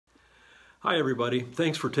Hi, everybody.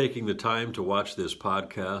 Thanks for taking the time to watch this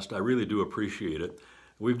podcast. I really do appreciate it.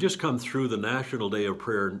 We've just come through the National Day of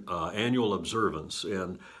Prayer annual observance,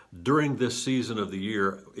 and during this season of the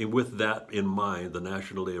year, with that in mind, the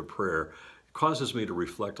National Day of Prayer causes me to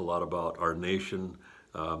reflect a lot about our nation.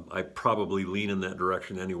 I probably lean in that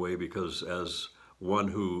direction anyway because as one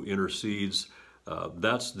who intercedes,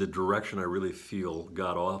 that's the direction I really feel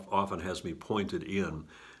God often has me pointed in.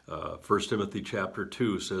 1 Timothy chapter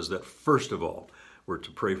 2 says that first of all, we're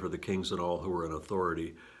to pray for the kings and all who are in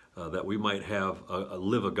authority, that we might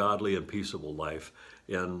live a godly and peaceable life.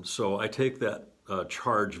 And so I take that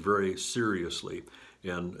charge very seriously.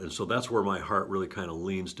 And so that's where my heart really kind of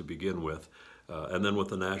leans to begin with. And then with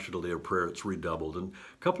the National Day of Prayer, it's redoubled. And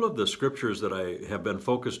a couple of the scriptures that I have been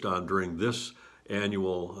focused on during this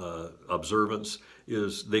annual observance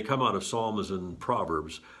is they come out of Psalms and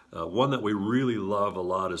Proverbs. One that we really love a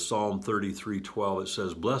lot is Psalm 33:12. It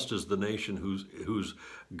says, "Blessed is the nation whose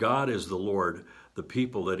God is the Lord, the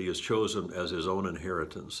people that he has chosen as his own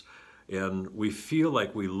inheritance." And we feel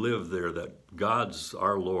like we live there, that God's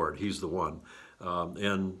our Lord. He's the one.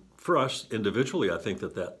 And for us individually, I think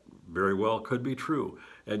that very well could be true.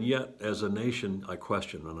 And yet, as a nation, I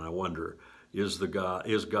question and I wonder, is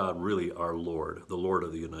God really our Lord, the Lord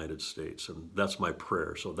of the United States? And that's my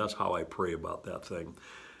prayer. So that's how I pray about that thing.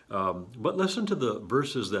 But listen to the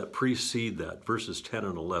verses that precede that, verses 10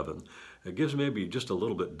 and 11. It gives maybe just a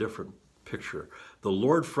little bit different picture. "The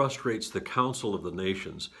Lord frustrates the counsel of the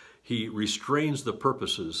nations. He restrains the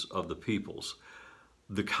purposes of the peoples.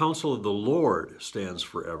 The counsel of the Lord stands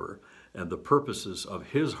forever, and the purposes of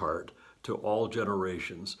his heart to all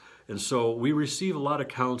generations." And so we receive a lot of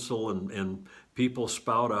counsel and people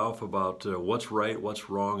spout off about what's right, what's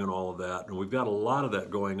wrong, and all of that. And we've got a lot of that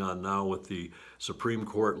going on now with the Supreme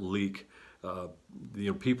Court leak.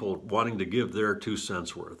 People wanting to give their 2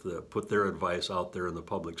 cents worth, put their advice out there in the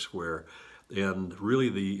public square. And really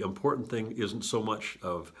the important thing isn't so much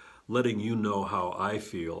of letting you know how I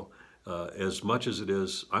feel, as much as it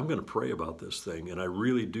is, I'm going to pray about this thing, and I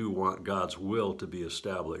really do want God's will to be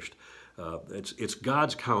established. It's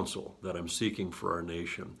God's counsel that I'm seeking for our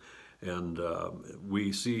nation. And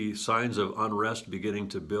we see signs of unrest beginning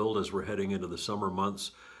to build as we're heading into the summer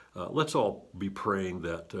months. Let's all be praying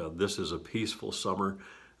that this is a peaceful summer,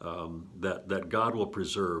 that God will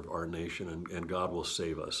preserve our nation and God will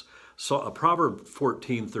save us. So Proverb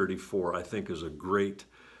 14:34, I think, is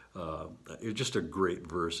just a great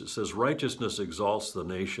verse. It says, "Righteousness exalts the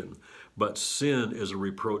nation, but sin is a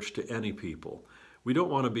reproach to any people." We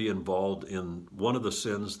don't want to be involved in one of the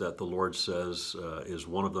sins that the Lord says is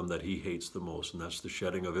one of them that he hates the most, and that's the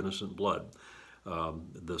shedding of innocent blood.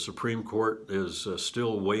 The Supreme Court is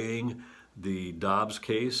still weighing the Dobbs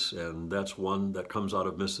case, and that's one that comes out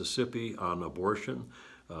of Mississippi on abortion,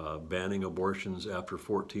 banning abortions after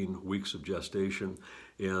 14 weeks of gestation.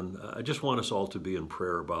 And I just want us all to be in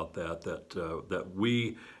prayer about that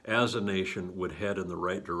we as a nation would head in the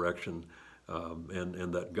right direction,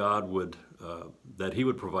 and that God would, that he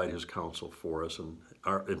would provide his counsel for us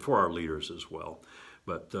and for our leaders as well.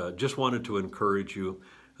 But just wanted to encourage you.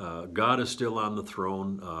 God is still on the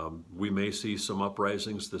throne. We may see some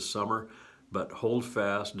uprisings this summer, but hold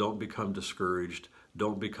fast. Don't become discouraged.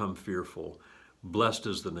 Don't become fearful. Blessed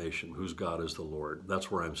is the nation whose God is the Lord.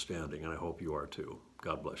 That's where I'm standing, and I hope you are too.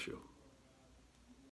 God bless you.